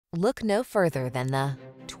Look no further than the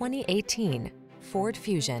 2018 Ford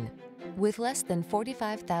Fusion. With less than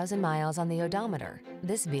 45,000 miles on the odometer,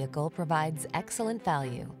 this vehicle provides excellent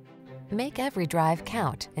value. Make every drive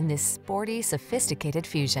count in this sporty, sophisticated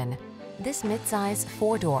Fusion. This midsize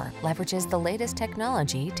four-door leverages the latest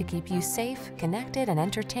technology to keep you safe, connected, and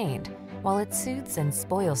entertained, while it soothes and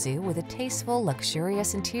spoils you with a tasteful,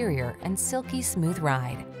 luxurious interior and silky smooth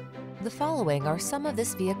ride. The following are some of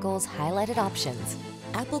this vehicle's highlighted options: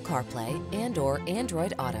 Apple CarPlay and/or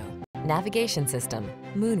Android Auto, navigation system,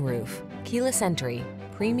 moonroof, keyless entry,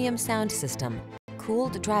 premium sound system,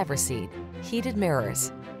 cooled driver's seat, heated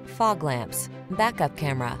mirrors, fog lamps, backup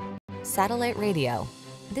camera, satellite radio.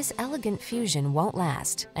 This elegant Fusion won't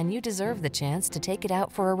last, and you deserve the chance to take it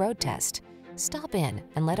out for a road test. Stop in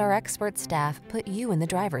and let our expert staff put you in the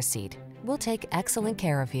driver's seat. We'll take excellent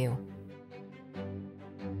care of you.